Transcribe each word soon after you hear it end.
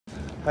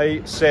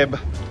Hey SEB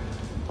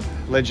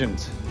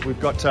legends, we've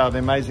got the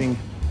amazing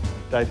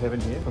Dave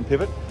Heaven here from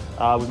Pivot.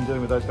 We've been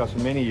dealing with those guys for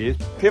many years.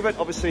 Pivot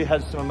obviously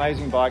has some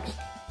amazing bikes.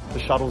 The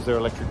Shuttle's their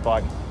electric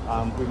bike.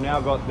 We've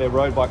now got their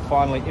road bike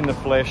finally in the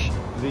flesh.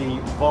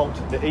 The Volt,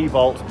 the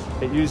E-Volt,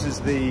 it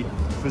uses the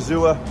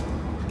Fazua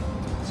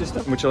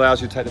system, which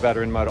allows you to take the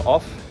battery and motor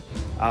off,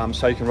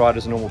 so you can ride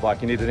as a normal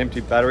bike. You need an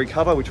empty battery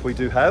cover, which we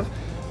do have.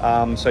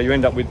 So you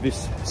end up with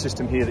this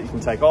system here that you can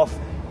take off,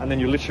 and then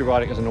you're literally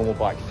riding as a normal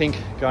bike. Think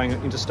going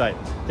interstate,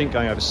 think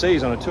going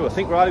overseas on a tour,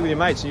 think riding with your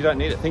mates and you don't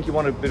need it. Think you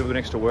want a bit of an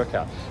extra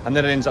workout. And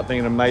then it ends up being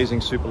an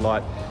amazing super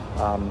light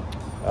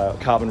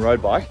carbon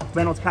road bike.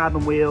 Reynolds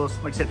carbon wheels,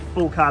 like I said,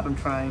 full carbon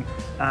frame,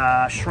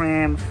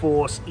 SRAM,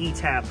 Force,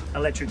 E-Tap,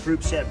 electric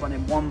group set,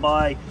 running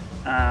 1x.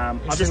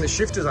 Just the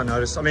shifters I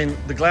noticed. I mean,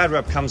 the Glad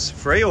Wrap comes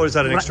free, or is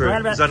that an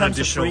extra? Is that an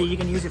additional? Free. You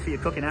can use it for your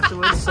cooking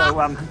afterwards,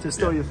 so to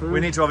store your food.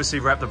 We need to obviously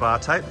wrap the bar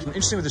tape.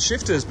 Interesting with the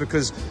shifters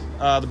because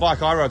the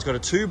bike I ride's got a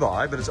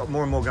 2x, but it's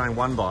more and more going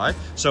 1x.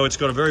 So it's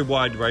got a very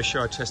wide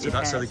ratio. I tested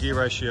that, so the gear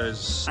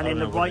ratios. And then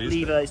the right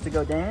lever is to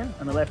go down,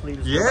 and the left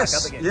lever is to go back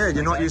up again. Yeah,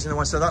 you're not using the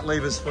one. So that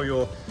lever's for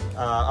your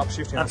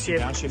upshifting,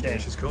 downshifting,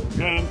 which is cool.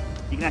 And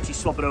you can actually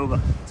swap it over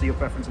to your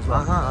preference as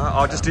well.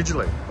 Oh, just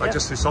digitally, like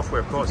just through software,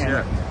 of course.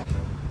 Yeah.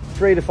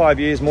 3 to 5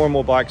 years, more and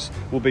more bikes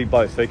will be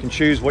both. So you can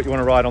choose what you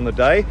want to ride on the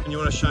day. And you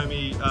want to show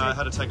me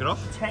how to take it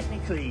off?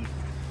 Technically,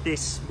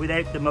 this,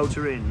 without the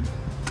motor in,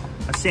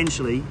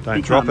 essentially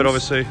don't drop it,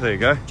 obviously. There you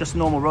go. Just a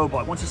normal road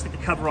bike. Once you stick the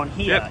cover on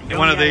here, yep.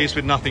 One of these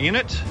with nothing in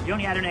it. You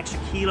only add an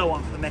extra kilo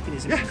on for the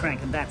mechanism to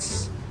crank, and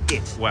that's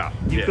it. Wow.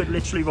 You could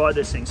literally ride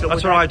this thing. So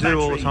that's what I do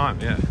all the time.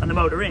 Yeah. And the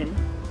motor in,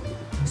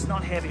 it's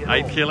not heavy at all.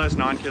 8 kilos,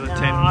 9 kilos,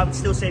 10? I would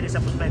still say this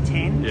up to about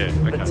 10. Yeah,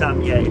 okay.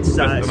 But yeah, it's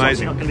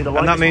amazing. Not going to be the lightest.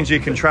 And that means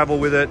you can travel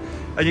with it.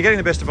 And you're getting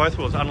the best of both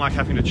worlds, unlike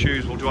having to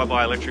choose, well, do I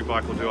buy an electric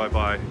bike or do I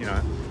buy, you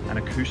know, an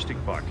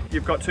acoustic bike?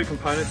 You've got 2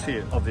 components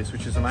here of this,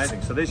 which is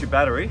amazing. So there's your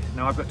battery.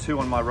 Now I've got 2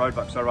 on my road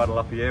bike, so I ride a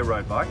Lapierre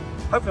road bike.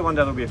 Hopefully one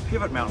day there'll be a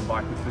Pivot mountain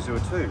bike with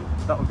Fazua too.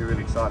 That would be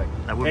really exciting.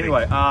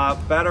 Anyway,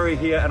 battery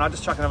here, and I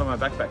just chuck another in my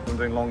backpack when I'm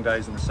doing long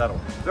days in the saddle.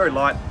 Very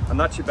light, and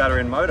that's your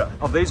battery and motor.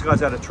 Of these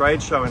guys at a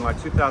trade show in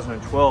like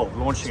 2012,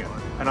 launching it,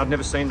 and I'd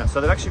never seen that.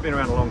 So they've actually been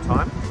around a long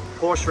time.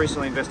 Porsche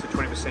recently invested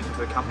 20% into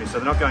the company, so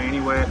they're not going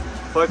anywhere.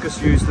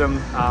 Focus used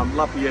them,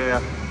 Lapierre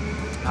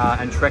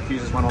and Trek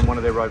uses one on one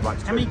of their road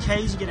bikes too. How many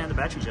Ks you get out of the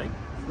battery, Jake?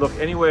 Look,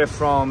 anywhere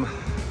from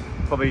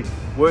probably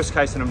worst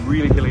case in a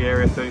really hilly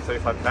area,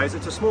 30-35 Ks.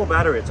 It's a small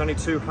battery, it's only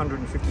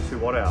 252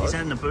 watt hours. Is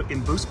that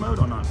in boost mode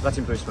or not? That's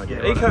in boost mode,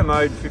 yeah. Eco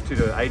mode, 50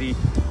 to 80.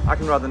 I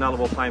can ride the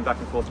Nullarbor plane back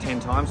and forth 10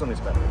 times on this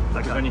battery.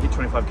 Because when you hit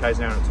 25 Ks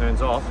an hour and it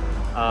turns off,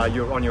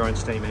 you're on your own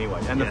steam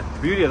anyway. And the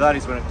beauty of that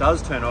is when it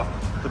does turn off,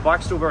 the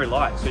bike's still very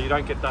light, so you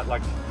don't get that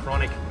like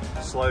chronic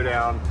slow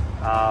down,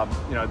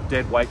 you know,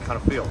 dead weight kind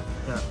of feel.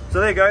 Yeah.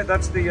 So there you go,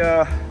 that's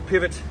the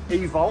Pivot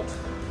E-Volt.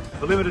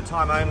 For limited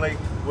time only,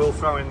 we'll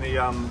throw in the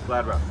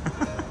Glad Wrap.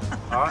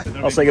 All right.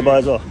 I'll say goodbye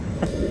as well.